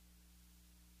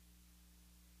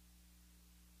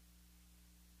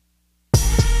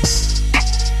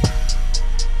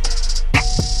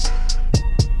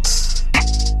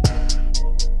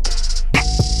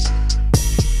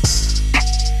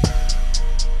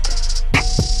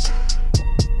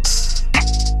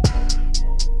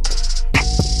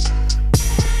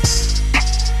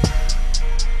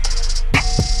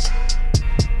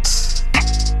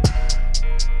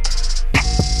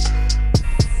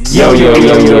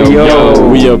Yo.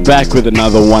 We are back with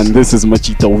another one. This is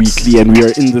Machito Weekly, and we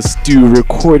are in the stew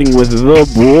recording with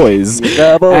the boys.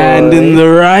 And in the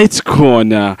right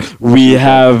corner, we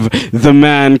have the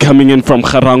man coming in from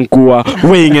Garankua,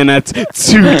 weighing in at 2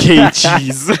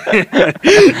 kgs.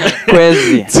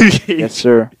 Crazy. 2 kg. Yes,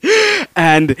 sir.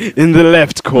 And in the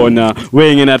left corner,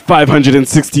 weighing in at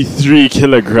 563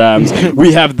 kilograms,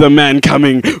 we have the man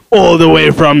coming all the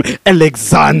way from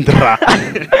Alexandra,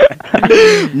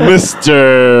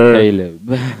 Mr.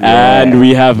 Caleb. And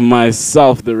we have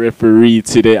myself, the referee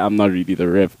today. I'm not really the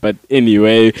ref, but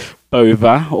anyway,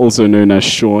 Bova, also known as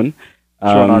Sean.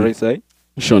 Sean Arise.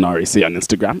 Sean RC on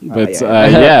Instagram. But yeah.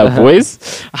 yeah,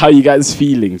 boys, how you guys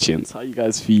feeling, chins? How you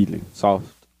guys feeling? Soft.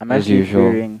 I'm As actually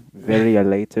usual. feeling very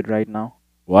elated right now.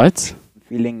 What? I'm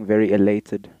feeling very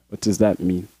elated. What does that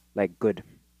mean? Like good.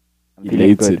 I'm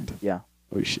feeling good. Elated. Yeah.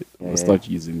 Oh shit, Yeah, I'll yeah, start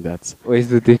using that. Where's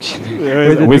the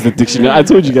dictionary? Where's the dictionary? I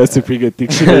told you guys to bring a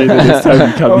dictionary the next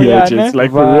time you come Oh, here, yeah, gents. ne?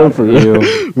 Like for real.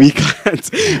 We can't.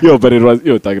 But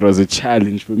it was a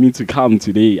challenge for me to come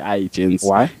today. Aye, gents.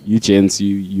 Why? You gents,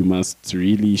 you must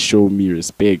really show me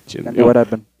respect, gents. And what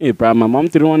happened? Hey, bro, my mom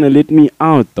didn't want to let me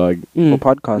out, dog. For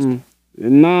podcast.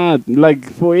 Nah, like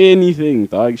for anything,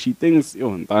 dog. She thinks,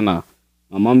 Ntana.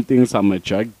 My mom thinks I'm a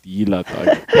drug dealer,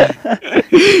 dog.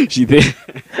 She thinks.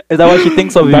 Is that what she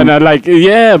thinks of you? Ntana, like,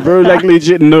 yeah, bro, like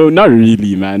legit. No, not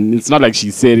really, man. It's not like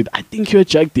she said it. I think you're a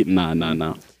drug dealer.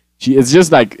 Nah. It's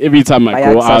just like every time I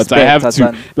go out, I have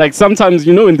to. Like sometimes,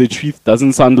 when the truth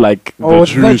doesn't sound like Oh, the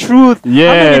truth. the truth. Yeah.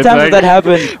 How many it's times like- did that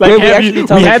happen? Like Where we actually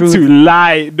tell we the had truth? to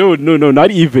lie. No,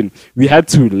 not even. We had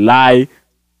to lie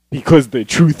because the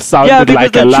truth sounded Yeah, because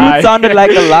like the a lie. truth sounded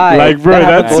like a lie. Like, bro, That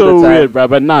happens that's all so the time. weird, bro.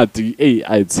 But nah,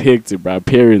 it's hectic, bro.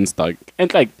 Parents, dog.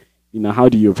 And like, how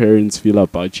do your parents feel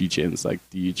about you, Chance? Like,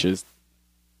 do you just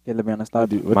Okay, let me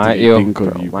understand. what do you think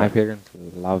of you? My bro? parents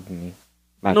love me.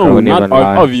 Like, I No, wouldn't not even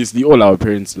lie. obviously. All our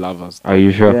parents love us. Are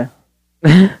you sure? Yeah.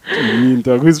 What do you mean,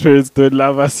 dog? Whose parents don't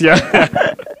love us? Yeah.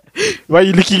 Why are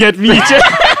you looking at me, Chance?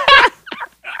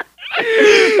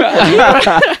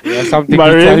 Yeah, something My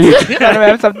to tell you. I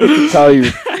have something to tell you.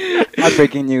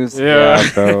 Heartbreaking news. Yeah.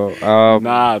 bro.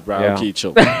 Nah, bro. yeah. Okay,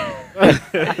 chill.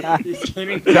 He's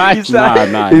getting touched.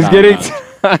 Nah. He's getting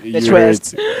You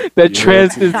trust. heard. the You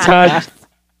trust heard. is touched.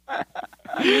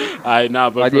 But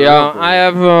But for yeah,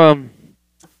 real, bro.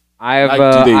 I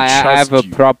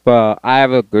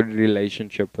have a good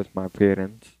relationship with my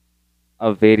parents.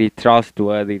 A very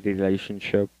trustworthy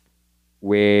relationship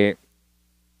where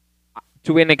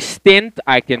to an extent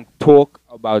I can talk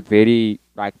about very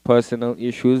like personal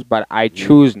issues, but I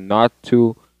choose not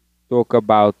to talk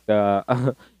about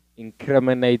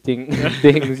incriminating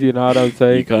things, you know what I'm You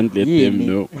saying? can't let Yeah, them me.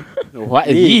 know. What?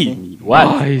 Yeah. What?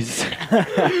 Nice.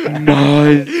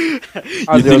 Nice.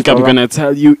 You think I'm gonna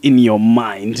tell you in your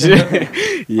mind?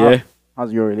 Yeah.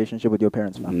 How's your relationship with your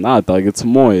parents, man? Nah, dog. It's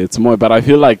more. But I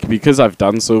feel like because I've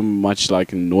done so much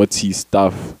like naughty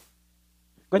stuff.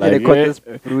 When Like, you record yeah. this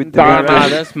fruit, Nah,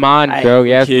 that's mine, bro.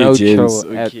 He has Okay, no James,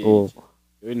 chill at okay. all.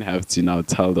 You don't have to now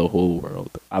tell the whole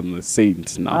world I'm a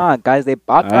saint now. Ah, guys, they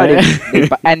back Ah. at him.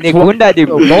 And they gunda him.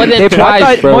 More than They back twice,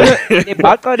 at- bro. more than- They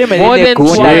back at him and More then they than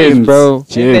gunda twice, him. bro.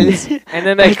 James. And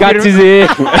then I cut his hair.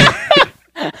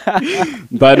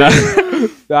 But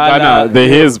the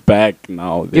hair's back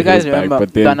now. The You guys hair's back, remember?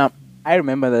 but then Dana, I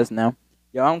remember this now.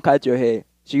 Your mom cut your hair.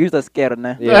 She used a scare,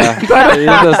 ne? Yeah.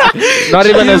 Not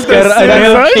even a used scare. the A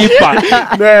nail scissors.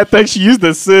 keeper. Nah, I think she used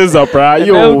the scissor, bruh.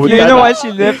 Yo, You know what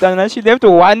she left, Dana? She left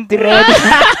one thread.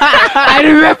 I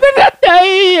remember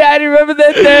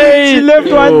that day. She left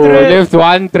one Yo, thread. Left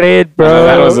one thread, bro.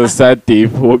 That was a sad day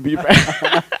for me,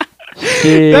 bruh.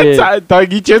 Shit. That's how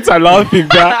doggy chats are laughing,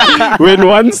 bruh. When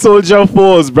one soldier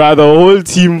falls, bruh, the whole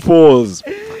team falls.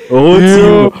 The whole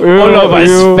team, all of us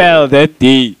fell that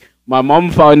day. My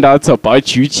mom found out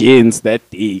about you gents that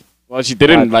day. Well, she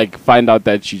didn't like find out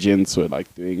that you gents were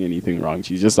like doing anything wrong.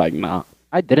 She's just like, nah,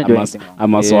 I didn't I do must, anything wrong. I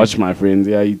must Yeah. watch my friends.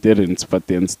 Yeah, you didn't, but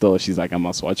then still, she's like, I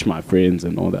must watch my friends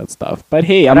and all that stuff. But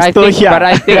hey, I'm But I still think- here. But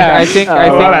I think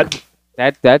Alright.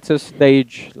 that's a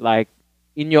stage like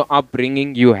in your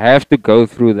upbringing you have to go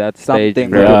through that stage,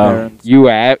 Something bro. with your Yeah. parents. You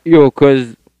have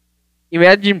because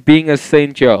imagine being a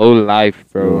saint your whole life,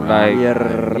 bro. Wow. Like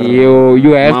Yeah.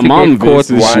 you have My to mom get caught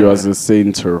says she one. was a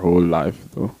saint her whole life,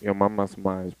 though. Your mama's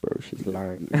smiles, bro. She's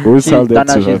lying. Go tell that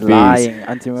Dana, to her she's face. lying.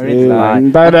 Auntie Marine's Yeah,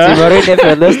 lying. Dana. Auntie Marine, if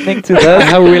you're listening to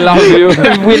this, we love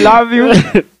you. we love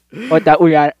you.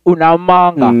 Una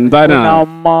manga. Dana. Una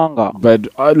manga. But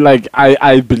like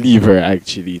I believe her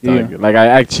actually, dog. Yeah. Like I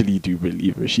actually do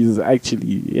believe her. She's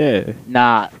actually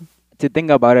Nah, to think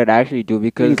about it, I actually do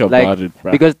because Think like about it,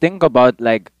 bruh. because think about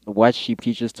like what she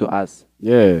preaches to us.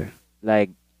 Yeah. Like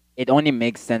it only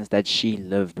makes sense that she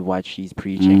lived what she's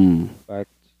preaching. But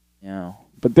Yeah.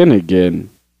 But then again,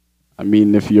 I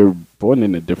mean, if you're born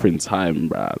in a different time,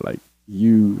 bruh, like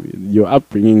your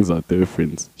upbringings are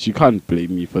different. She can't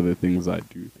blame me for the things I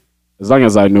do, as long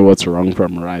as I know what's wrong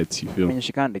from right. You I feel? mean,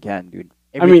 she kind of can, dude.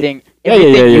 I mean, Everything, yeah,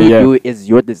 everything you yeah. do is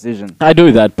your decision. I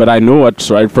do that, but I know what's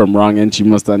right from wrong, and she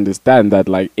must understand that.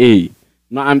 Like,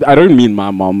 no, I don't mean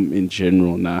my mom in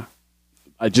general, nah.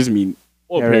 I just mean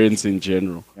all Parents. parents in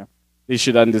general. Yeah. They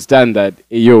should understand that,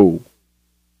 yo,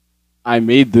 I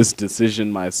made this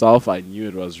decision myself. I knew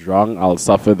it was wrong. I'll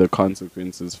suffer the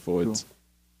consequences for True. it.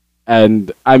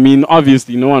 And I mean,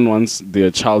 obviously, no one wants their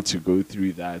child to go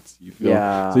through that. You feel?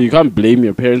 Yeah. So you can't blame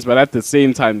your parents, but at the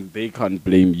same time, they can't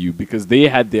blame you because they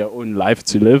had their own life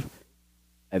to live,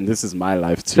 and this is my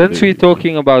life to live. since we're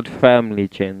talking about family,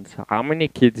 gents, how many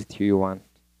kids do you want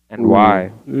and Ooh.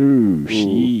 why? Ooh,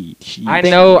 she. I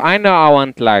know, I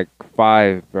want like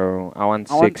 5, bro. I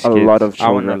want I want 6 a kids. lot of I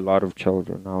want a children. lot of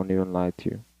children. I won't even lie to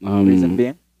you. Reason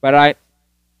being, But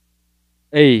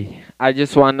I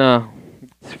just wanna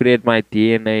spread my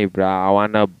DNA, bro. I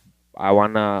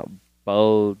wanna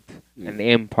build an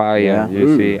empire. Yeah.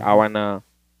 You see, Ooh. I wanna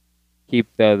keep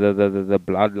the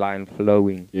bloodline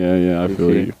flowing. Yeah, I You feel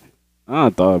see? you.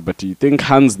 Dog, but do you think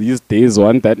Hans these days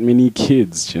want that many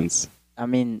kids, chins? I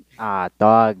mean, dog.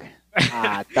 Dog.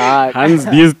 Hans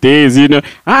these days, akibat,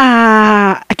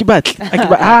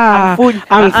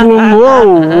 angfum,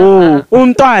 whoa,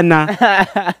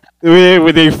 umntwana.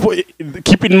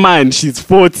 Keep in mind, she's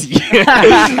 40.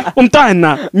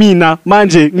 Umntwana, mina,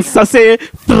 manje, ngisase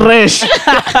fresh.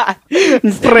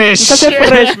 Fresh. Such a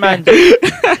fresh man.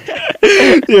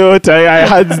 Yo, I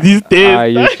Hans these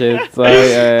days. You should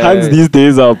say. Hands these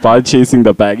days are about chasing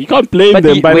the bag. You can't blame But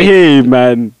them, the- but wait. hey,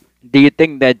 man, Do you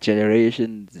think that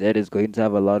Generation Z is going to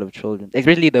have a lot of children,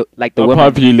 especially the the women?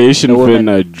 population the women.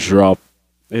 finna drop.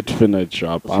 It finna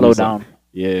drop. Slow I'm so- down.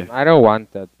 Yeah. I don't want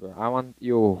that, bro. I want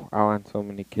so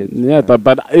many kids. Yeah,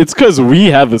 but it's because we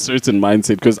have a certain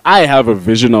mindset. Because I have a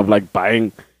vision of like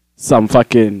buying some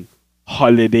fucking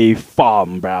holiday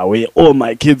farm, bro, where all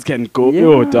my kids can go.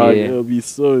 Yo, Yeah. dog, Yeah. it'll be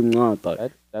so dog.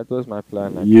 That was my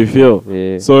plan. You feel?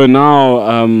 Yeah. So now,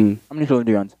 How many children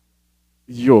do you want?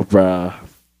 yo, bruh,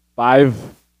 5,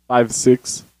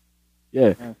 6.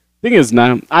 Yeah. Yeah. Thing is,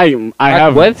 now I But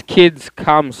have. with kids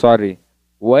comes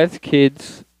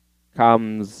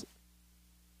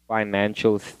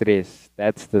financial stress.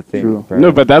 That's the thing, True. bro.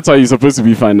 No, but that's why you're supposed to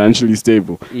be financially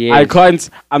stable. Yes. I can't.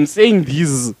 I'm saying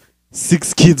these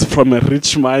 6 kids from a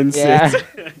rich mindset.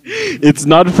 It's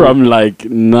not from like,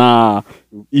 nah,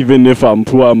 even if I'm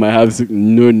poor, I might have 6.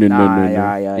 No.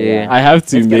 Yeah. Yeah. I have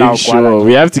to Let's get our make sure. guala.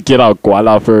 We have to get our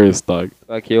guala first, dog.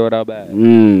 Okay, what about?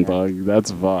 Dog.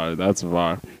 That's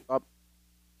var. Up.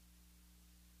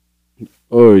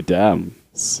 Oh, damn.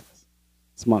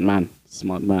 Smart man.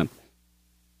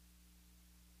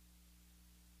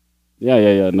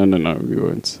 Yeah. No. We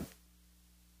won't.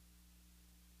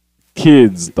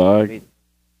 Kids, dog.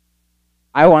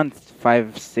 I want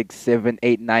 5, 6, 7,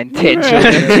 8, 9, 10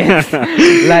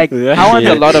 children. Like I want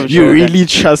a lot of You children. really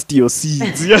trust your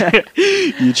seeds.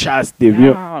 You trust them.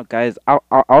 Yeah. No, guys. I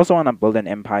also want to build an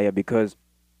empire because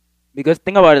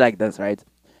think about it like this, right?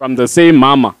 From the same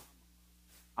mama.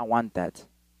 I want that.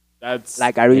 That's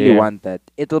Like I really Yeah. want that.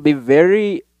 It'll be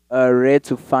very rare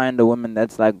to find a woman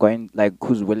that's like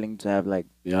who's willing to have like,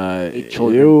 yeah. 8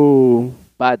 children. Yo.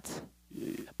 but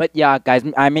yeah, guys.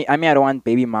 I mean I don't want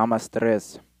baby mama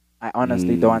stress. I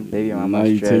honestly don't want baby mama Now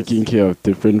you're stress. taking care of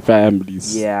different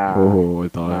families. Yeah. Oh,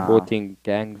 dog. Nah. Supporting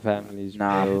gang families,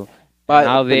 Nah. bro. But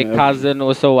Now their cousin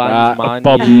also wants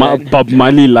money. Bob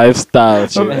Marley lifestyle.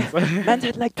 shit. man's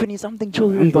had like 20-something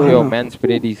children, Yo, bro. Yo, man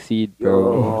spread his seed,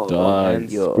 bro. dog. Man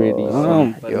spread his Oh,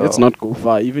 seed. but let's not go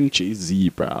far. Even Jay-Z,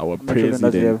 bro, our How many children does he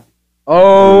president. have?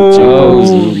 Oh, Jacob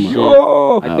shit.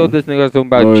 Zuma. I thought this nigga was talking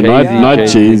about No, Jay-Z. not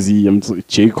Jay-Z. Jay-Z. I'm sorry,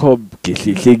 Jacob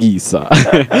Gehlehlekisa.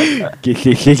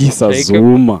 Gehlehlekisa Jacob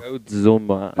Zuma. Goat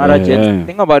Zuma. Mara Yeah. gents,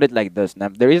 think about it like this. Now,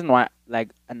 the reason why,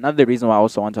 another reason why I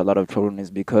also want a lot of children is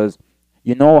because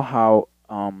you know how,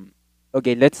 not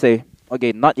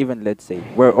even let's say,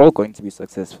 we're all going to be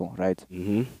successful, right?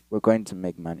 Mm-hmm. We're going to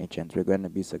make money, gents. We're going to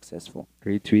be successful.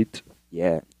 Retweet.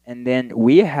 Yeah. And then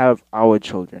we have our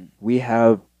children. We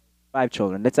have 5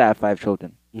 children. Let's say I have 5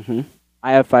 children. Mm-hmm.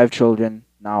 I have 5 children.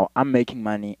 Now I'm making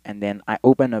money, and then I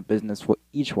open a business for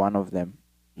each one of them.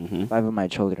 Mm-hmm. 5 of my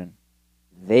children,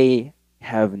 they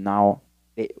have now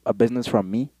a business from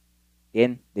me.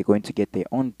 Then they're going to get their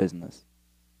own business.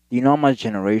 Do you know how much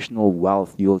generational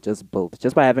wealth you'll just build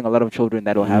just by having a lot of children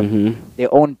that will have Mhm. their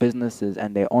own businesses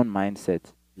and their own mindset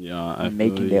Yeah, I and feel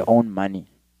making you. their own money?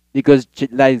 Because,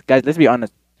 like, guys, let's be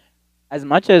honest. As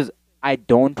much as I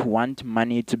don't want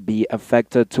money to be a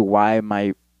factor to why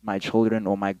my children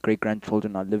or my great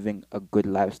grandchildren are living a good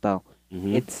lifestyle,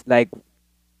 Mhm. it's like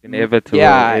Inevitable.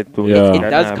 yeah, it will- Yeah. it gonna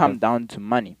does happen. come down to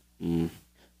money. Mm.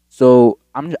 So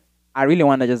I really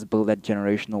want to just build that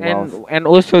generational wealth. And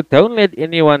also, don't let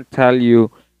anyone tell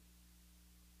you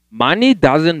money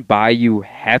doesn't buy you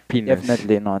happiness.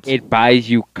 Definitely not. It buys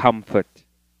you comfort.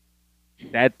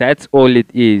 That's all it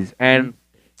is, and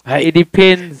it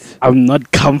depends. I'm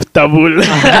not comfortable.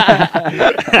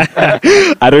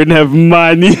 I don't have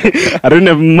money. I don't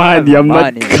have money. I'm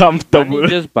money. not comfortable. Money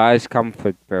just buys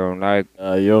comfort, bro. Like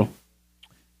Yo,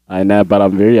 I know, but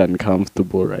I'm very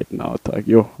uncomfortable right now. Like,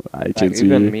 yo, I like just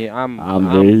even really, me, I'm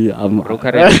broke. broke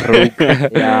and broke.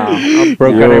 Yeah. I'm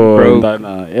broke and Yo, broke.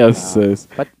 Dana, yes, Yeah. yes.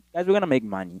 But guys, we're gonna make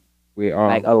money. We are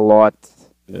Like a lot.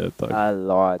 Yeah, dog. A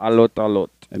lot. a lot.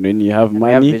 And when you have And we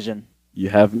have money, vision. you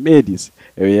have medis.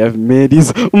 And when you have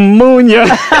medis, ammonia.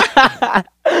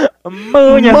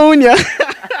 Ammonia.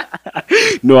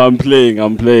 No, I'm playing.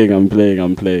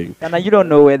 Kana, you don't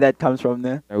know where that comes from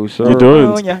there. No, sir. You don't.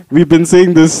 Ammonia. We've been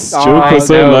saying this Oh, joke I for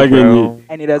so know, long. bro.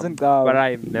 And it doesn't go. But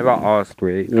I never asked.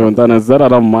 Wait. Yo, Dana, is that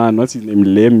other man? What's his name?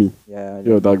 Lemmy. Yeah.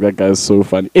 Yo, dog, that guy is so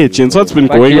funny. Hey, Chins, what's been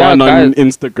But going yeah, on guys-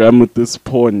 Instagram with this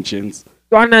porn, Chins?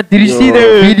 Donna, did you see Yo.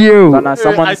 the video? Kana,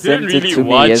 someone I sent didn't it really to me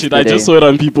watch yesterday. it. I just saw it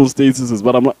on people's statuses,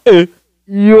 but I'm like, eh.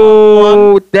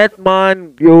 Yo, that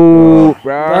man, yo,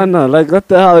 bro. Dana, like, what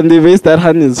the hell? And they raised that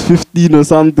hand is 15 or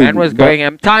something. Man was But-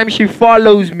 going. Time she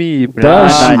follows me, bro.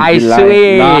 Does she? I You lie.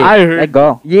 swear. Nah, I Let heard.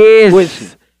 go. yes. Who is she?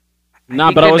 Nah,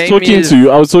 think but I her was name talking is-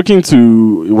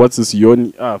 to what's this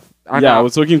Yoni? Yeah, I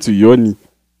was talking to Yoni,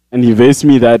 and he raised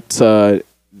me that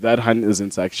that hand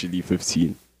isn't actually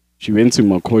 15. She went to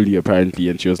Macaulay apparently,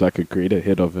 and she was like a grade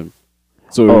ahead of him.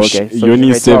 So, Oh, okay. So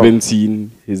Yoni's she's grade 12.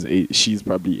 17. His eight. She's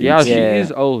probably 18. Yeah, she Yeah.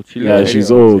 is old. She Yeah, looks she's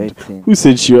very old. 18. Who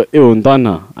said she?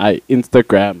 Dana.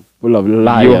 Instagram full of Yo,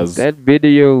 liars. that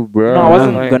video, bro. No, I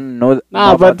wasn't like, gonna know.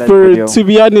 Nah, about but that for video. to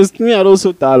be honest, me I'd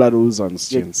also tell her those on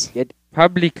skins. Get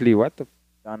publicly. What the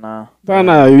Kana.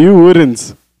 Dana, you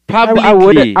wouldn't.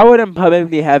 publicly? I wouldn't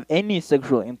probably have any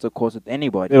sexual intercourse with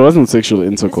anybody. It wasn't sexual Yes,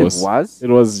 intercourse. it was. It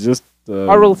was just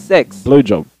Oral sex.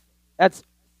 blowjob. That's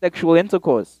sexual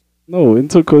intercourse. No,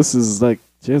 intercourse is like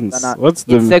gents. Nah, What's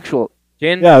It's the? sexual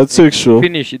Gents, Yeah, it's sexual.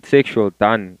 Finish. It's sexual.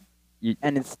 Done.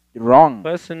 and it's wrong.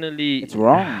 Personally, It's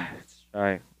wrong. It's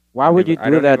shy. Why would you I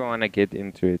do don't that? even want to get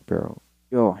into it, bro.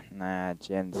 Yo, nah,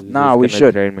 gents. It's Nah, just we gonna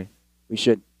should. drain me. We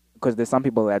should. Because there's some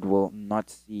people that will not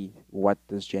see what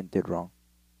this gent did wrong.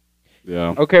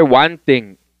 Yeah. Okay, one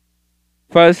thing.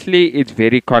 Firstly, it's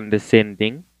very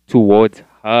condescending towards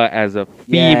her as a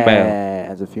female. Yeah,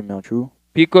 as a female, true.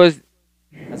 Because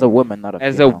As a woman, not a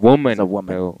as female. a woman, As a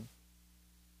woman. bro,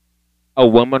 a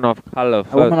woman of color,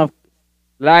 A woman of.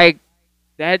 like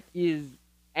that is,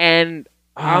 and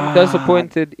I'm Ah,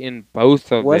 disappointed in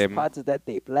both of Worst them. part is that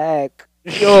they black.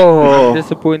 I'm Yo.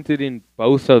 disappointed in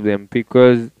both of them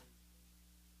because,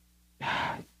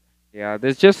 yeah,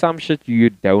 there's just some shit you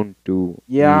don't do,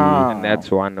 Yeah. and that's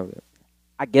one of them.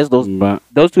 I guess those But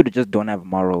two just don't have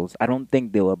morals. I don't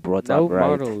think they were brought No up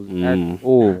right. morals Mm. at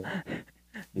all.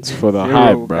 it's for the Zero,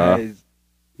 hype, bruh. guys.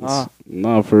 It's-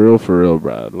 No, for real,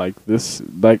 bruh. Like this,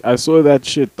 like I saw that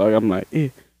shit, dog. I'm like,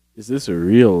 is this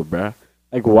real, bruh?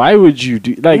 Like, why would you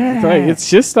do like? Yeah. It's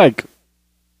just like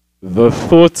the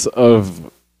thought of.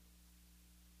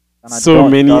 And I So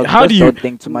don't- many- don't- how just do you- don't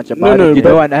think too much No, about no, it? You but-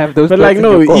 don't want to have those. But like, thoughts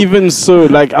in your no, book. even so,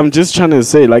 like, I'm just trying to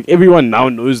say, like, everyone now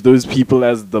knows those people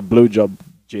as the blowjob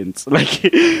gents, like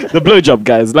the blowjob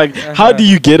guys. Like, how do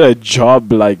you get a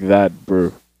job like that, bro?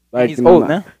 And Like, he's old,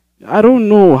 nah? I don't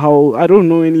know how. I don't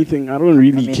know anything. I don't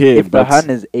really I mean, care. if the but hun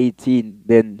is 18,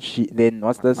 then then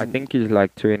what's this? I think he's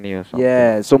like 20 or something.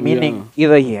 Yeah, so meaning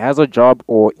either he has a job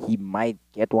or he might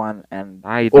get one and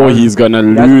Nah, he or does- he's gonna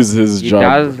does- lose his he job.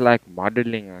 does like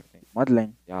modeling, I think.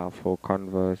 modeling. Yeah, for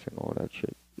Converse and all that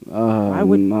shit. Why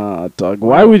would- Nah, dog.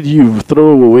 Why would you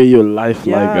throw away your life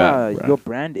Yeah, like that, bruh? your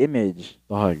brand image.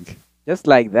 Dog. Just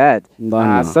like that.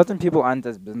 Nah. Certain people aren't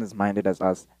as business minded as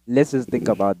us. Let's just think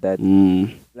about that.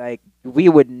 Mm, Like, we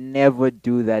would never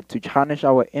do that to tarnish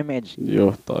our image.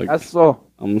 yo, dog. That's so.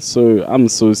 I'm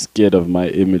so scared of my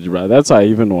image, bro. That's why I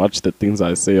even watch the things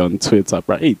I say on Twitter,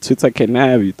 bro. Hey, Twitter can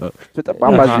have it, dog. Twitter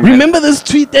bambas you. Remember this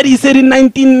tweet that he said in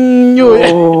 19? Yo,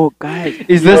 Oh, guys.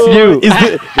 Is this yo, you?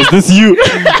 Is this you?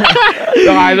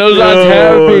 I know Yo, that's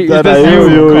heavy. Is that this I- you?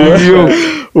 yo, Is yo.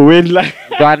 you? When like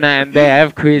Ghana and they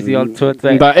have crazy on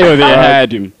Twitter. They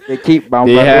had him. They keep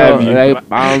They have you.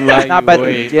 Nah, but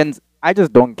gents, I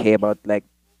just don't care about like.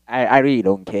 I really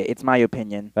don't care. It's my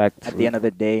opinion. Facts. At the end of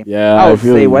the day, Yeah, I'll I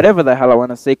feel say you. whatever the hell I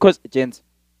want to say. Cause gents,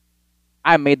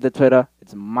 I made the Twitter.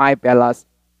 It's my Bellas.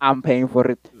 I'm paying for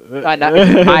it.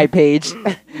 It's my page.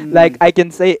 Like I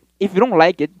can say, if you don't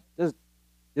like it, just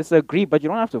disagree, but you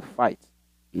don't have to fight.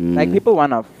 Like Mm. people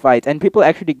wanna fight, and people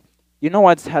actually, you know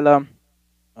what's hella,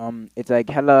 it's like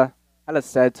hella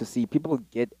sad to see people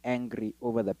get angry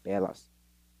over the Bellas.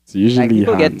 It's usually Like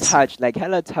people get hands. touched, like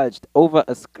hella touched over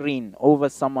a screen, over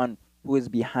someone who is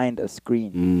behind a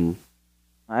screen. Mm.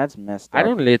 That's messed up. I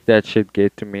don't let that shit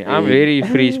get to me. I'm Yeah. very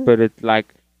free spirit.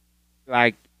 Like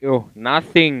yo,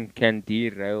 nothing can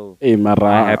derail Hey, my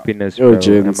Mara. happiness, Yo, bro, and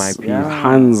gents. my peace. Yeah.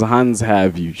 Hands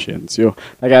have you, gents. Yo,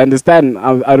 like I understand.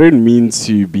 I don't mean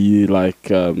to be like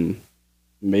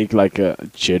make like a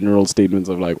general statements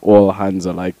of like all hands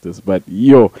are like this, but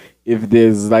yo, if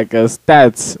there's like a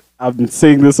stats, I'm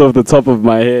saying this off the top of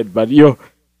my head, but yo,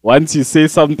 once you say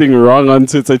something wrong on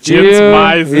Twitter, gents, Yeah,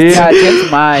 mice, Yeah, it's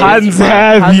my hands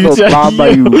have you, will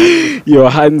bamba you.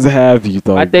 Your hands have you,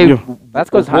 dog. But they, Yo,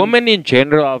 That's 'cause women in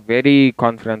general are very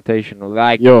confrontational.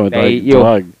 Like yo, they, like, yo,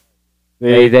 dog.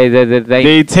 they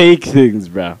They take things,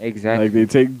 bruh. exactly. Like they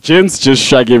take gents just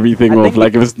shrug everything I off. think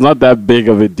Like if it's not that big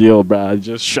of a deal, bruh,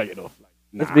 just shrug it off.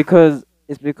 Like,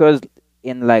 It's because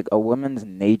in like a woman's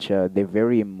nature, they're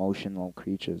very emotional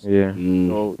creatures. Yeah.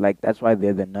 So like that's why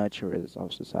they're the nurturers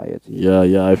of society.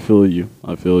 Yeah, I feel you.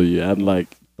 And like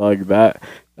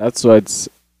that's what's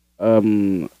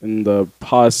in the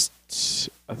past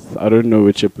I don't know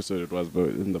which episode it was, but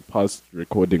in the past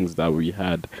recordings that we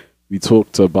had, we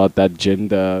talked about that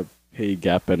gender pay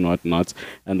gap and whatnot.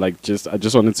 And like I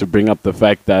just wanted to bring up the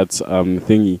fact that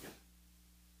thingy,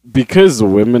 because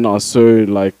women are so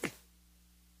like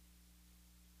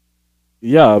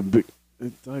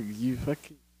dog, you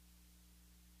fucking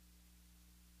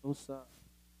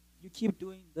You keep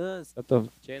doing this. Lot of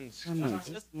gents.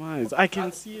 just nice. I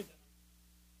can see it.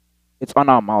 It's on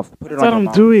our mouth. Put it That's on what your I'm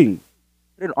mouth. doing.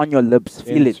 Put it on your lips.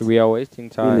 Feel Gents, it. we are wasting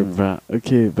time. Bruh.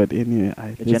 Okay, but anyway,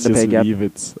 The let's gender pay just gap. leave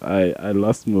it. I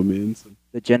lost momentum.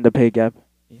 The gender pay gap.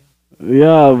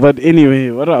 Yeah, but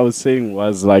anyway, what I was saying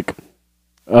was like,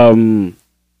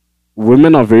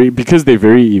 women are because they're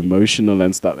very emotional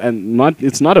and stuff, and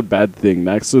it's not a bad thing.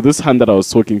 Like, so this hand that I was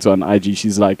talking to on IG,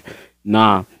 she's like,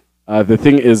 nah. The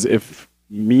thing is, if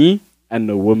me and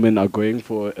a woman are going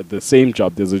for the same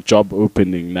job, there's a job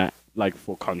opening that like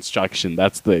for construction.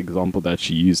 That's the example that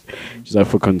she used. She's like,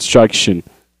 for construction,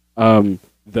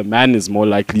 the man is more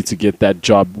likely to get that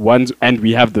job once, and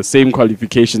we have the same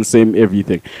qualifications, same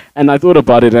everything. And I thought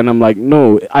about it, and I'm like,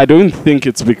 no, I don't think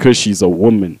it's because she's a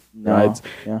woman, No. right?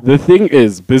 Yeah. The thing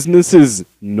is, businesses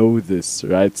know this,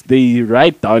 right? They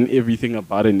write down everything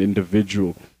about an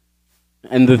individual,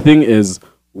 and the thing is,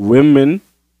 women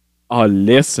are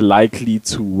less likely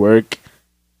to work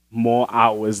more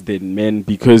hours than men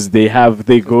because they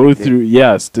go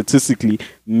through statistically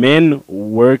men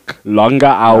work longer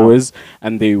hours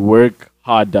and they work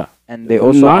harder. And they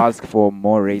also Not- ask for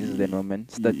more raises than women,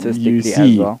 statistically you as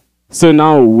see. well. So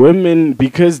now women,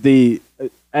 because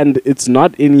and it's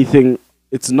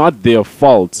not their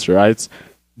fault, right?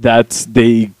 That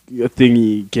they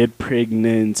get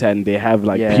pregnant and they have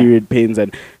like Yeah. period pains,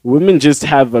 and women just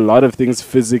have a lot of things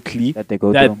physically That they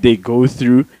go that through. they go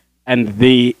through, and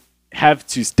they have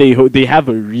to stay home. They have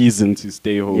a reason to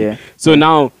stay home. Yeah. So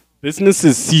now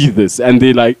businesses see this and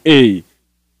they're like, hey,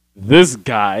 this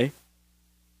guy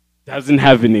doesn't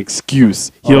have an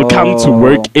excuse. He'll come to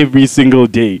work Oh. every single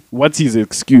day. What's his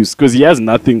excuse? Because he has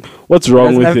nothing. What's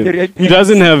wrong Doesn't with have him? period He pains.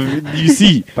 doesn't have, you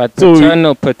see. But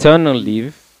So- paternal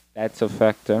leave, that's a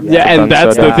factor. Yeah, to and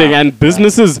that's the consider. thing. And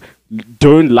businesses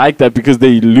don't like that because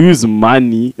they lose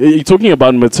money. You're talking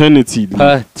about maternity leave.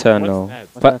 Paternal.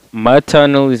 What's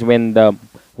Maternal is when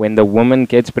the woman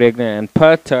gets pregnant, and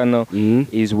paternal Mhm.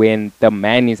 is when the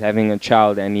man is having a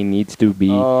child and he needs to be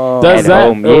Oh. Does at that?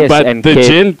 home. Oh, Yes, but and the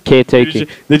gen caretaking.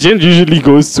 the gen usually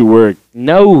goes to work.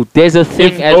 No, there's a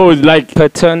thing If, as like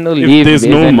paternal if leave. there's is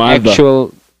no an mother.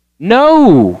 actual.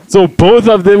 No, so, both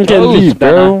of them can Both, leave.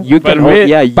 bro. You But can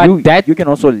wait, but that- you can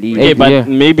also leave. Okay, but Yeah.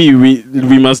 maybe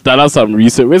we must done some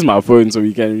research. Where's my phone so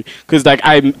we can? Because like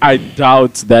I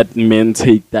doubt that men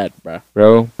take that, bruh.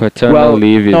 bro. Paternal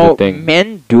leave is no, a thing.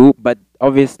 men do, but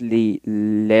obviously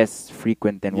less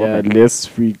frequent than Yeah, women. less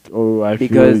freak. Oh, I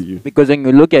because feel you. because when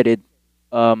you look at it,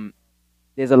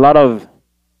 there's a lot of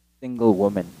single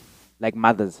women, like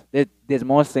mothers. There's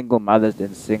more single mothers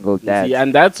than single dads. See,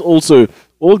 and that's also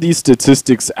all these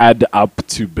statistics add up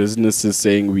to businesses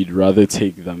saying we'd rather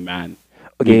take the man.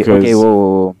 Okay, Because okay,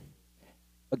 whoa.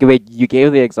 Okay, wait. You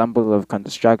gave the example of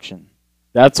construction.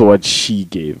 that's what she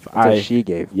gave. That's what she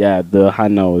gave. Yeah, the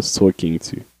Hannah I was talking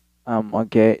to.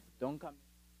 Okay. Don't come.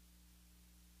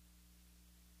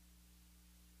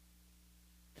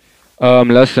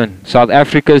 Listen, South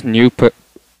Africa's new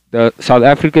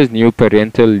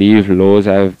parental leave laws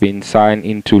have been signed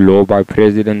into law by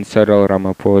President Cyril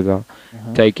Ramaphosa,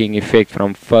 taking effect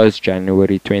from 1st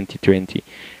January 2020.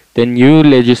 The new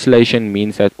legislation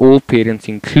means that all parents,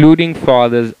 including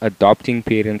fathers, adopting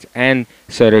parents, and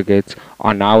surrogates,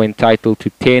 are now entitled to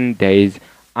 10 days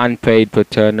unpaid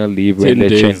paternal leave 10 when their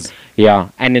days. Yeah,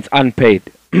 and it's unpaid.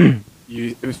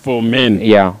 For men.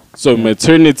 Yeah, So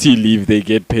maternity leave, they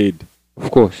get paid.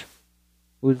 of course.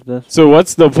 Who's this? So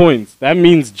what's the point? That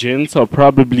means gents are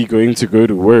probably going to go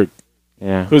to work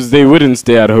Yeah. because they wouldn't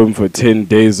stay at home for 10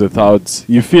 days without.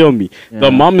 You feel me? The Yeah.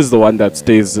 mom is the one that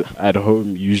stays at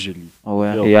home usually. Oh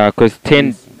well. Yeah, because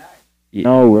 10.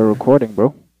 No, we're recording,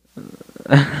 bro.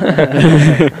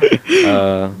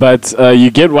 But you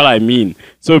get what I mean.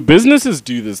 So businesses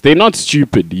do this. They're not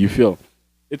stupid. You feel?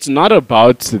 It's not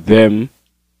about them.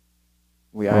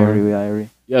 We agree.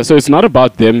 Yeah. So it's not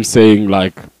about them saying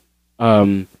like,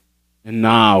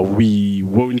 nah, we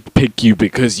won't pick you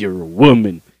because you're a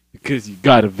woman, because you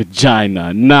got a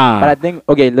vagina. Nah. But I think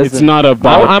okay, listen. It's not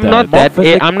about I'm that. not that.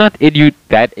 Physic- I'm not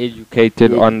that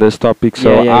educated Yeah. on this topic,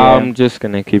 so Yeah, yeah. I'm just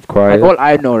gonna keep Like, quiet. all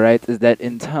I know, right, is that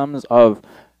in terms of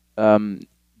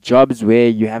jobs where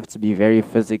you have to be very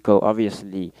physical,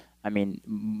 obviously, I mean,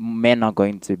 men are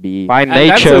going to be. By And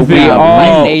that's nature, the we thing. By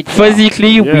are nature.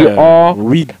 physically we Yeah, are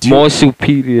we do. more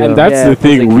superior. And that's Yeah, the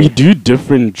thing. We physically. do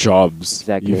different jobs.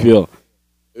 Exactly. You feel?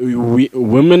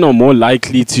 Women are more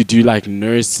likely to do like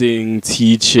nursing,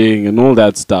 teaching, and all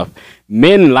that stuff.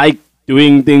 Men like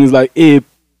doing things like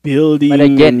building. But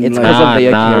again, it's like- because of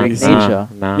their Nah, caring nah. nature.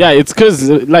 Nah. yeah, it's because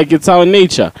like it's our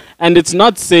nature, and it's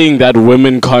not saying that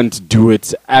women can't do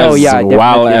it as yeah,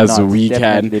 well definitely as not, we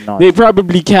definitely can. not. They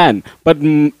probably can, but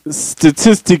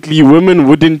statistically, women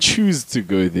wouldn't choose to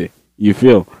go there. You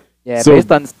feel? Yeah, So-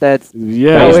 based on stats.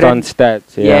 Yeah. Based But on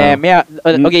stats. Yeah,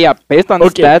 okay, yeah, based on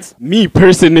Okay, stats. me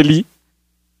personally,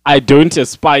 I don't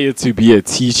aspire to be a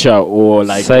teacher or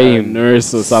like a Same.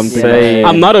 nurse or something. Same.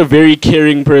 I'm not a very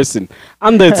caring person.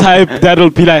 I'm the type that'll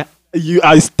be like,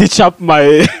 I stitch up my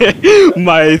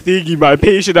my thingy, my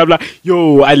patient. I'm like,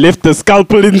 yo, I left the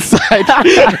scalpel inside.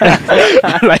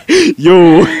 I'm like,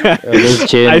 yo, This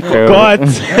chain, I bro. forgot.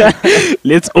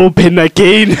 Let's open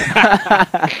again.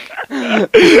 You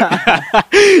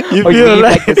Oh, you feel need,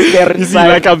 like, like, the spare you see, inside.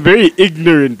 like I'm very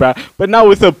ignorant, bruh. But now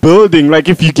with a building, like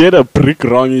if you get a brick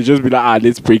wrong, you just be like,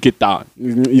 let's break it down.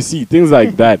 You see, things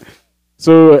like that.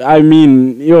 So I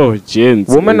mean, yo, gents.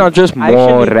 Women are just more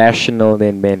Actually- rational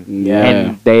than men. Yeah.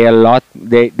 And they a lot.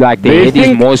 They like their head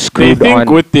is more they screwed think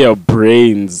on. with their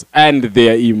brains and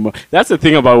their That's the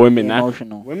thing about women. Huh?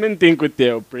 Emotional. Women think with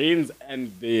their brains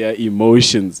and their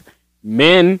emotions.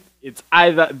 Men, it's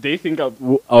either they think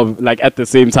of like at the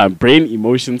same time, brain,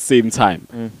 emotion, same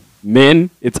time. Men,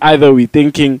 it's either we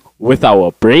thinking with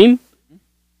our brain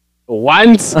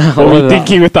once or we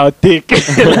thinking with our dick.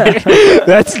 Like,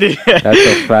 that's the, That's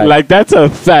a fact. like that's a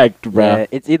fact, bruh. Yeah,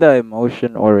 it's either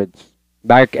emotion or it's.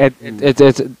 Like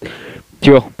it's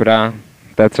yo, bruh.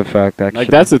 That's a fact. Actually, Like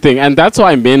that's the thing, and that's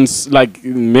why men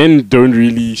don't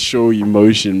really show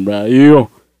emotion, bruh. Yo,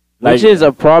 like Which is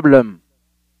a problem.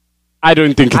 I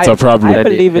don't think it's I- a problem. I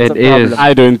believe it's It a problem. is.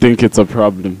 I don't think it's a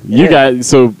problem. You Yeah. guys,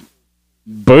 so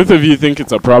both of you think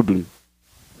it's a problem.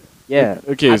 Yeah.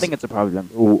 Okay, I so- think it's a problem.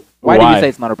 W- Why do you say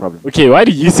it's not a problem? Okay, why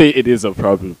do you say it is a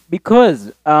problem?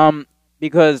 Because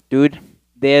dude,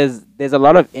 there's a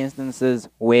lot of instances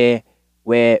where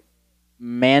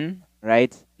men,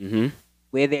 right, Mm-hmm.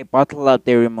 where they bottle out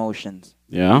their emotions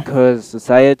Yeah. because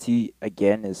society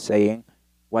again is saying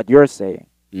what you're saying,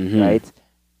 Mm-hmm. right?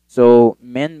 So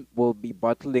men will be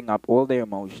bottling up all their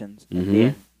emotions Mhm. and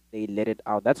then they let it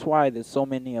out. That's why there's so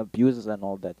many abuses and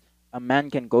all that. A man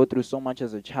can go through so much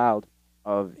as a child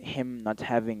of him not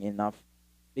having enough.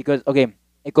 Because okay,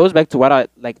 it goes back to what I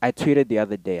tweeted the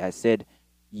other day. I said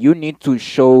you need to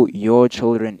show your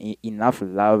children enough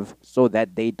love so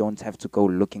that they don't have to go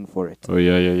looking for it. Oh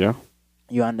yeah.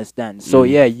 You understand? So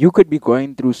yeah, you could be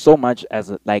going through so much as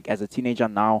a teenager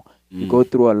now. You go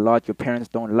through a lot. Your parents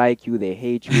don't like you. They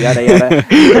hate you. Yada yada.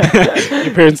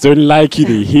 Your parents don't like you.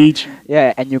 They hate you.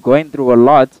 Yeah, and you're going through a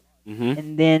lot, Mm-hmm.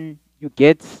 and then you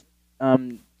get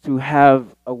to have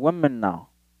a woman now.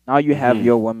 Now you have Mhm.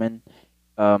 your woman.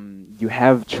 You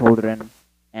have children,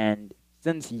 and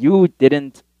since you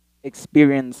didn't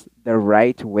experience the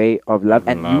right way of love,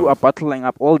 and you Love. are bottling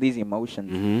up all these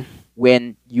emotions, Mm-hmm.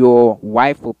 when your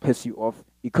wife will piss you off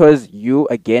because you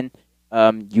again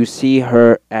you see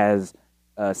her as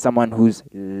someone who's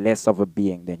less of a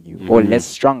being than you or Mhm. less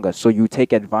stronger, so you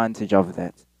take advantage of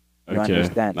that. You Okay,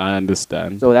 understand? I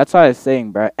understand. So that's what I was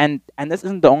saying, bro. And this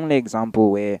isn't the only example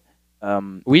where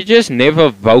We just never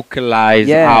vocalize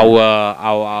Yeah.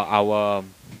 our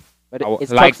but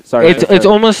it's like sorry, it's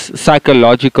almost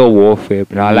psychological warfare,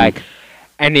 bro. Mhm. Like,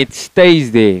 and it stays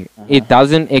there. Uh-huh. It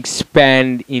doesn't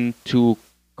expand into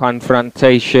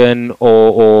confrontation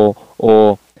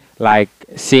or like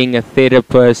seeing a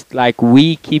therapist. Like, we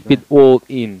keep it all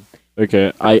in.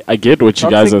 Okay, I get what you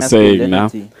guys toxic are saying now.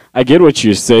 masculinity. I get what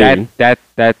you're saying. That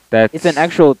It's an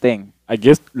actual thing. I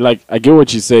guess, like, I get what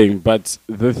you're saying, but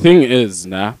the thing is,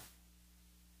 nah,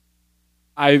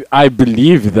 I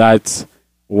believe that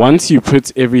once you put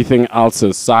everything else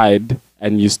aside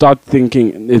and you start thinking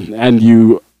and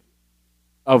you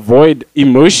avoid,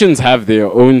 emotions have their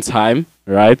own time,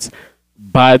 right?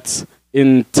 But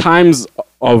in times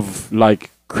of like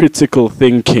critical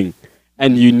thinking,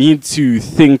 and you need to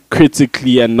think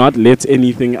critically and not let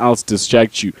anything else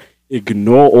distract you,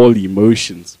 ignore all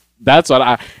emotions. That's what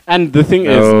I. And the thing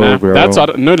is, No, nah, bro. that's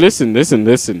what. No, listen,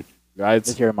 right?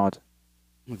 Let's hear him out.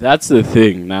 That's the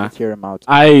thing, nah. Let's hear him out.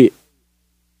 I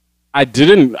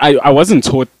wasn't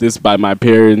taught this by my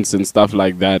parents and stuff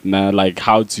like that, nah, like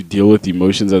how to deal with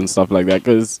emotions and stuff like that,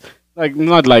 because like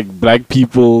not like black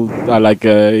people are like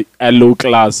a low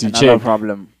class. You Another check,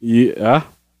 problem. yeah,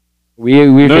 we're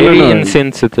No, very no.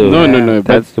 insensitive. no, Yeah, but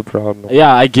That's the problem.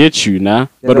 yeah, I get you, nah.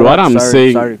 There's But a what lot- I'm sorry,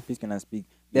 saying, Sorry, please can I speak?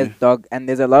 There's Yeah. dog, and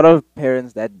there's a lot of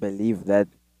parents that believe that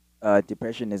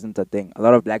depression isn't a thing. A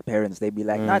lot of black parents, they be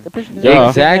like, nah, Mm. depression is Yeah.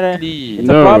 Exactly. It's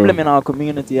No. a problem in our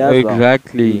community as well.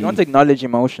 Exactly. You don't acknowledge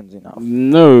emotions enough.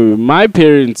 no, my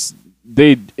parents,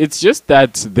 it's just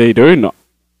that they don't know.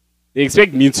 They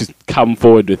expect me to come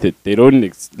forward with it. They don't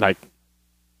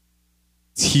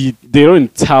they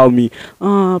don't tell me,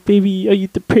 oh, baby, are you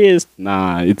depressed?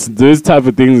 Nah, it's those type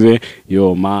of things where,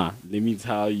 yo, ma, let me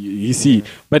tell you. You see,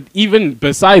 but even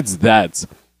besides that,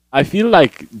 I feel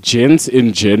like gents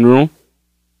in general,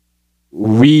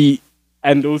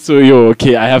 and also, yo,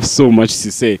 okay, I have so much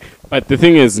to say. But the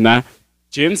thing is,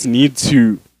 gents need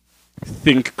to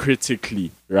think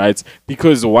critically, right?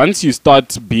 Because once you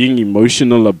start being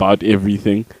emotional about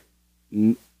everything,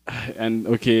 and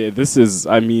okay, this is,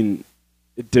 I mean,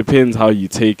 it depends how you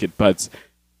take it, but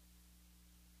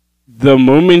the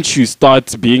moment you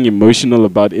start being emotional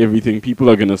about everything, people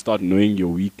are going to start knowing your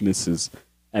weaknesses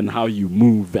and how you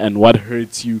move and what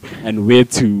hurts you and where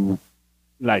to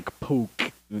like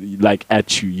poke like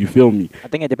at you. You feel me? I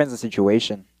think it depends on the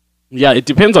situation. Yeah, it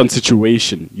depends on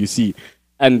situation, you see.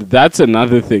 And that's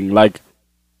another thing. Like,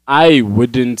 I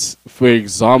wouldn't, for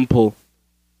example,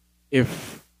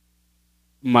 if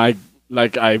I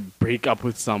break up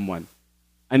with someone,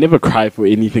 I never cry for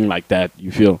anything like that,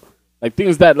 you feel? Like,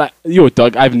 things that, like, yo,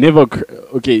 dog, I've never,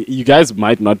 okay, you guys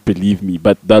might not believe me,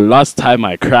 but the last time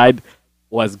I cried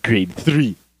was grade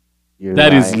 3.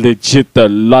 That is legit the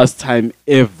last time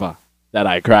ever that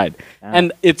I cried. Yeah.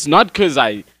 And it's not because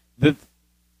I'm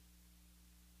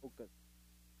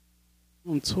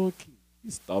talking.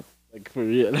 Stop. Like, for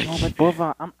real. Like, No, but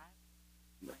Bova,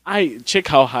 I check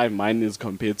how high mine is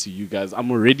compared to you guys.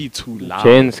 I'm already too loud.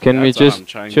 Gents, can we That's what just I'm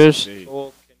trying to just say.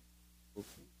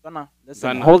 Donna, listen,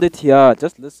 Donna. hold it here.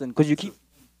 Just listen, because you keep.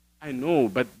 I know,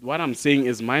 but what I'm saying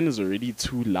is mine is already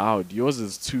too loud. Yours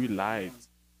is too light.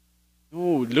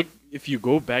 No, look, if you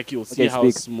go back, you'll see Okay, how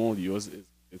speak. small yours is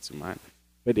compared to mine.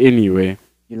 But anyway,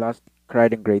 You last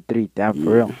cried in grade 3. Damn,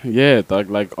 for real. yeah,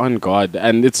 dog, like on God.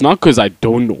 And it's not because I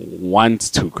don't want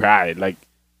to cry. Like,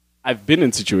 I've been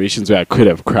in situations where I could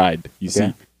have cried, you Okay.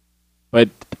 see. But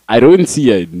I don't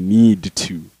see a need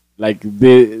to. Like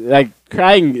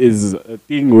crying is a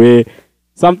thing where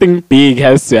something big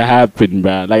has to happen,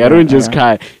 man. Like, I don't just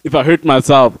cry. If I hurt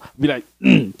myself, be like,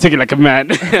 take it like a man.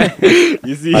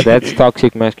 You see? But that's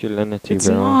toxic masculinity, It's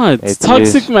bro. not. It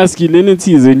Toxic is.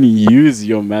 masculinity is when you use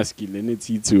your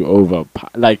masculinity to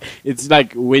overpower. Like, it's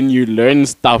like when you learn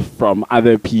stuff from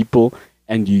other people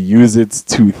and you use it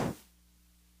to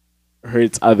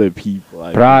hurt other people.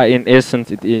 I Bruh, in essence,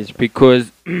 it is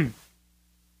because,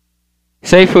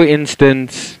 say for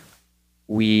instance,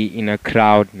 we in a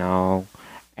crowd now,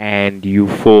 and you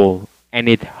fall, and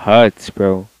it hurts,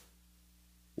 bro.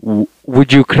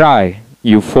 Would you cry?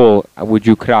 You fall. Would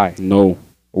you cry? No.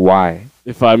 Why?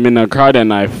 If I'm in a crowd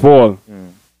and I fall,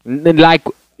 Like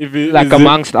if it, like is it-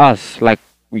 amongst us, like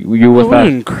you I with us,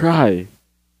 wouldn't cry.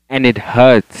 and it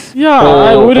hurts. Yeah,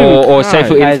 I wouldn't Or say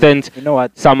for cry. Guys, instance, You know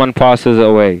what? someone passes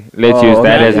away. Let's Oh, use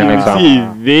that okay. as an Yeah.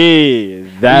 example.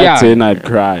 See, That's Yeah. when I'd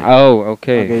cry. Oh,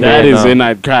 okay. Okay, That fair is enough. when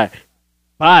I'd cry.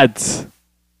 But,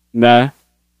 nah,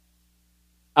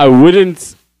 I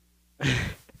wouldn't.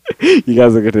 You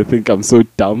guys are gonna think I'm so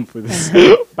dumb for this,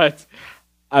 but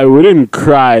I wouldn't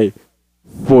cry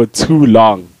for too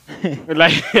long.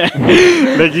 like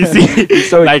you see,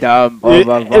 So like dumb.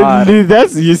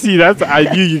 that's you see that's I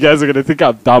knew you guys are gonna think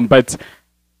I'm dumb, but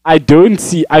I don't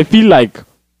see. I feel like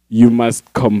you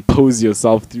must compose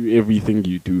yourself through everything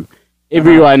you do.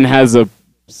 Everyone has a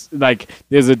like.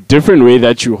 There's a different way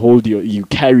that you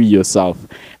carry yourself,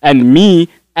 and me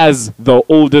as the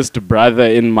oldest brother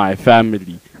in my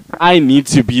family, I need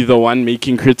to be the one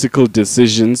making critical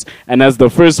decisions, and as the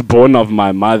firstborn of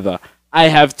my mother, I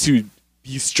have to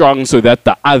be strong so that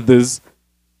the others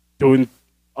don't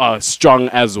strong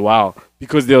as well,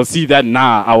 because they'll see that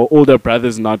our older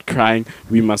brother's not crying,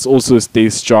 we must also stay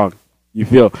strong. You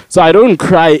feel? So I don't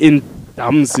cry in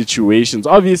dumb situations.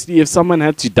 Obviously, if someone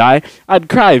had to die, I'd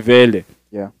cry vele.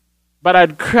 Yeah. But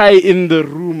I'd cry in the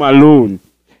room alone.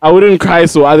 I wouldn't cry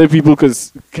so other people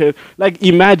like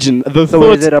imagine the So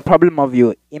thought. is it a problem of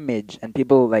your image and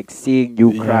people like seeing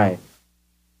you Yeah. cry?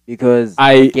 Because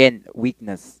I- again,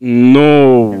 weakness.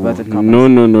 No, Inverted commas.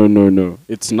 no.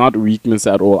 It's not weakness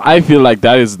at all. I feel like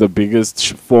that is the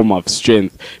biggest form of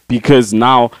strength, because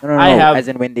now No, I have. as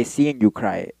in when they're seeing you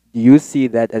cry, do you see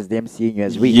that as them seeing you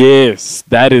as weak? Yes,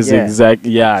 that is Yeah.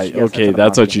 exactly. Yeah, Yes, that's okay, what I'm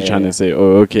that's what asking. you're Yeah, trying yeah. to say.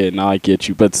 Oh, okay, now I get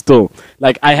you. But still,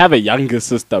 like, I have a younger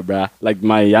sister, bruh. Like,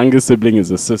 my younger sibling is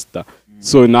a sister.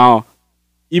 So now,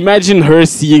 imagine her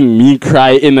seeing me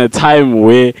cry in a time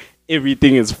where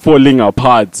everything is falling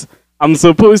apart. I'm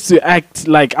supposed to act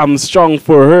like I'm strong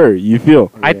for her, you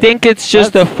feel? I think it's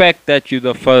just the fact that you're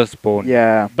the firstborn.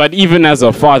 Yeah. But even as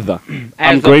a father, I'm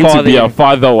As a going to be father, a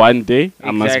father one day.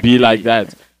 I must be Exactly. like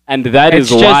that. And that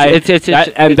It's is just- why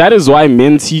it's- that is why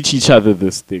men teach each other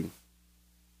this thing.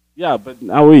 Yeah, but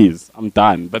nowadays I'm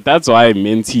done. But that's why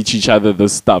men teach each other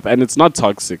this stuff, and it's not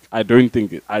toxic. I don't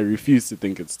think it. I refuse to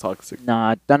think it's toxic.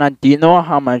 Nah, Donna, do you know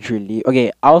how much relief?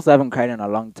 Okay, I also haven't cried in a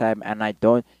long time, and I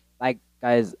don't like,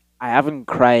 guys. I haven't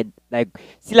cried like,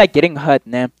 see, like getting hurt.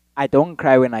 Nah, I don't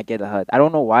cry when I get hurt. I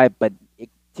don't know why, but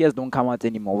tears don't come out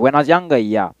anymore. When I was younger,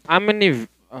 yeah. I'm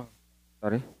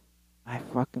sorry. I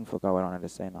fucking forgot what I wanted to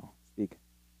say now. Speak.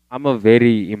 I'm a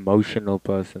very emotional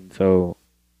person, so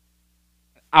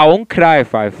I won't cry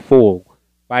if I fall.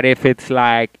 But if it's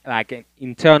like an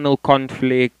internal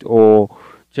conflict or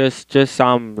just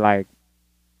some like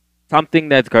something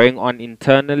that's going on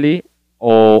internally,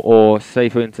 or say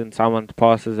for instance someone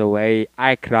passes away,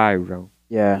 I cry, bro.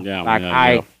 Yeah. Yeah, Like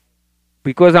yeah.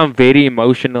 because I'm very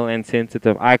emotional and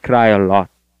sensitive, I cry a lot.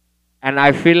 And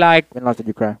I feel like When last did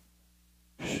you cry?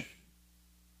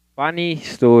 funny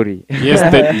story.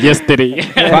 Yesterday.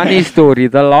 Funny story.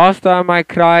 The last time I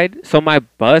cried, so my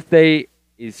birthday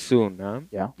is soon, huh?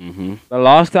 Mm-hmm. The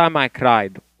last time I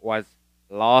cried was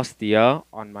last year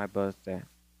on my birthday.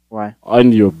 Why?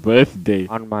 On your birthday,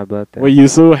 On my birthday. were you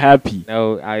so happy?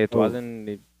 No, it Oh. wasn't.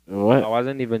 I What?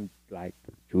 wasn't even like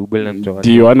jubilant or.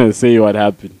 Do you want to say what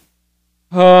happened?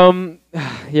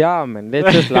 Yeah, man.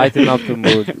 Let's just lighten up the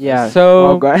mood. Yeah. So,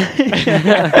 Oh God.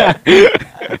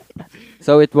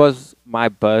 so it was my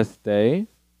birthday.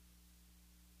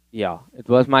 Yeah, it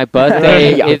was my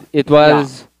birthday. Yeah. It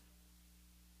was.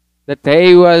 The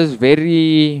day was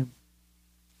very.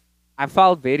 I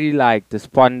felt very like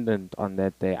despondent on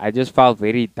that day. I just felt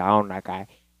very down. Like I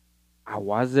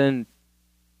wasn't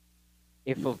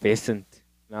effervescent.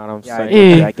 You know what I'm Yeah,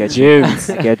 saying? I get you. James,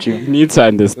 I get you. you need to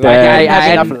understand. Like have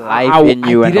had- enough life in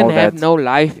you I and didn't all have that. no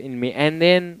life in me. And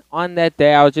then on that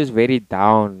day, I was just very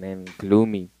down and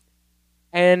gloomy.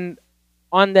 And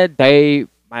on that day,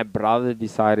 my brother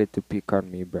decided to pick on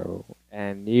me, bro.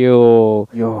 And Yo.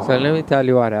 so let me tell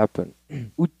you what happened.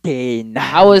 Uten.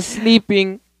 I was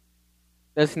sleeping.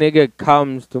 This nigga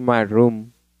comes to my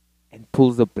room and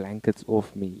pulls the blankets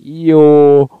off me.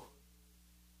 Yo.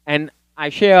 And I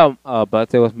share a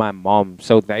birthday with my mom,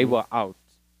 so they were out.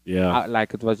 Yeah.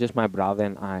 Like it was just my brother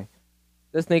and I.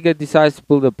 This nigga decides to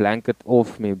pull the blanket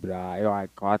off me, bruh. Yo, I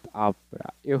got up, bruh.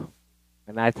 Yo.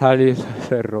 And I tell you, it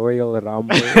was a royal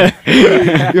rumble.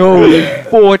 Yo, we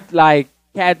fought like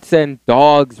cats and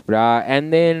dogs, bruh.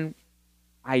 And then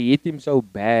I hit him so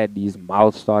bad, his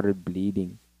mouth started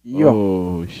bleeding. Yo.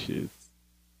 Oh shit.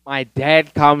 My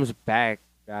dad comes back,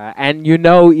 bruh. And you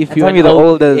know, if And you're tell me the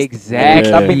oldest. exactly,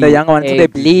 Slapping the younger one till they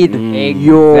bleed. Mm.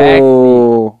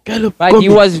 Yo. But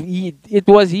it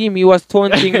was him. He was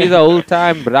taunting me the whole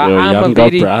time, bruh. Your I'm a younger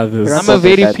very, brothers. I'm a Something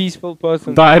very that- peaceful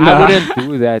person. Dana. I wouldn't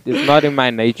do that. It's not in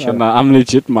my nature. Nah, I'm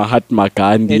legit Mahatma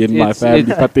Gandhi in my It's- family,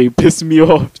 but they piss me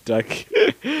off, Jack.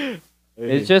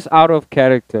 It's just out of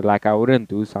character. Like I wouldn't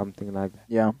do something like that.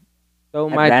 Yeah. So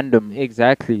And my random.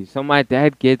 exactly. So my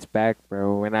dad gets back,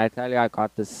 bro. When I tell you I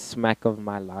got the smack of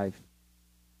my life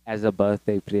as a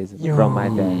birthday present from my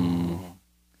dad. Mm.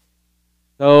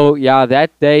 So yeah,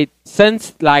 that day,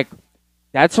 since like,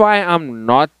 that's why I'm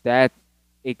not that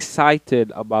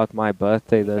excited about my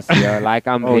birthday this year. Like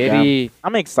I'm Oh, very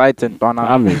I'm excited, Donna.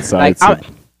 I'm Like, excited.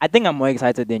 I think I'm more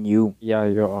excited than you. yeah,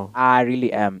 you are. I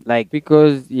really am. Like,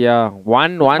 Because yeah,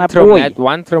 one My one boy.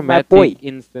 traumatic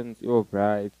instance, oh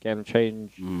bruh, it can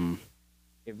change Mm.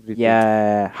 everything.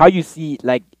 yeah, how you see,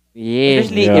 like, Yeah.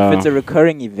 especially Yeah. if it's a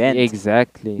recurring event.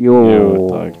 Exactly. Yeah, Yo,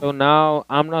 dog. So now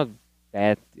I'm not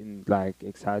that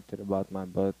excited about my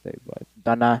birthday, but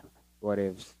Donna, what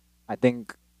ifs. I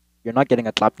think you're not getting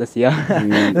a clap this year.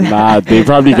 Nah, they're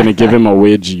probably gonna give him a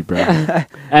wedgie, bro.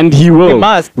 And he will. We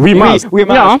must. We must. We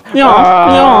must. Yeah,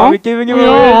 yeah, yeah. We're giving you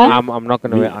Yeah. I'm not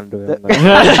gonna wear underwear.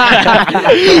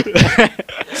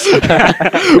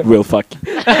 We'll fuck.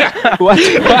 What?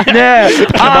 Yeah.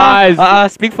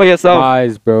 Guys. Speak for yourself.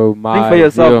 Guys, bro, Speak for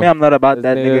yourself. Me, I'm not about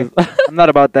that, nigga. I'm not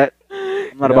about that.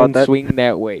 I'm not about that. Swing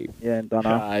that way. Yeah,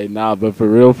 Donna. Nah, but for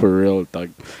real, dog.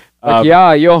 But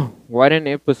yeah, yo, what an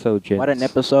episode, gents. What an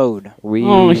episode. We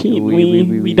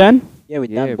we done? Yeah, we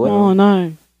Yeah, done, boy. bro. Oh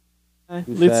no. Too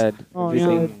Let's. sad. Oh,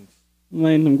 Everything.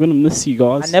 Man, I'm gonna miss you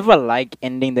guys. I never like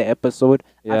ending the episode.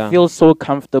 Yeah. I feel so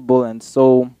comfortable and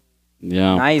so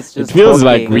Yeah. nice. It Just feels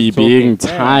like talking. we Just talking. being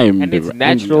Yeah. timed. And it's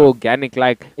natural, organic.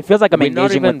 Like It feels like I'm we're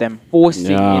not engaging even with them.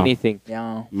 forcing Yeah. anything.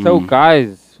 Yeah. So Mm.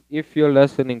 guys, if you're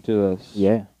listening to this,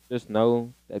 Yeah. just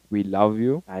know that we love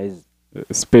you. Guys.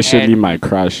 Especially And- my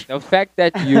crush. The fact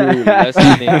that you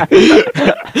listening,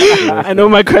 I know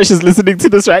my crush is listening to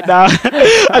this right now.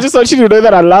 I just want you to know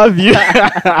that I love you.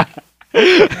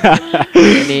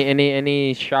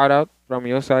 any shout out from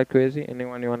your side, Crazy?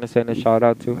 Anyone you want to send a shout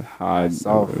out to?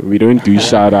 Myself. We don't do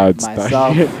shout outs.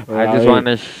 Myself. I just want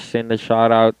to send a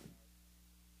shout out.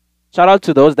 Shout out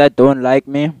to those that don't like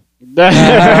me. Okay,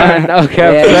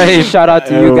 Yeah, shout out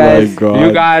to you guys.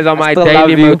 you guys are my still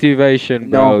daily love you. motivation,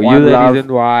 No, bro. one You're the love.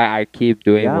 reason why I keep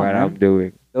doing Yeah, what man. I'm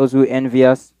doing. Those who envy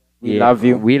us, we Yeah, love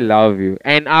you. We love you.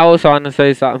 And I also want to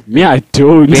say something Me, I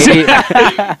don't. very,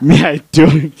 Me, I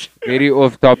don't. very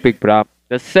off topic, bro.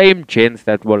 The same gents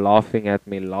that were laughing at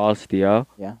me last year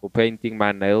Yeah. for painting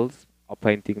my nails are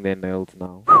painting their nails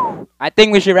now. I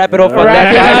think we should wrap it off on Alright.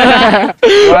 that, guys.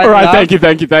 All right, love.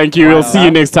 thank you. We'll see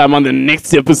you next time on the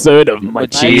next episode of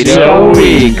Machito Machito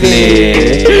Weekly.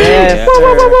 Weekly. Yes,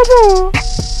 sir.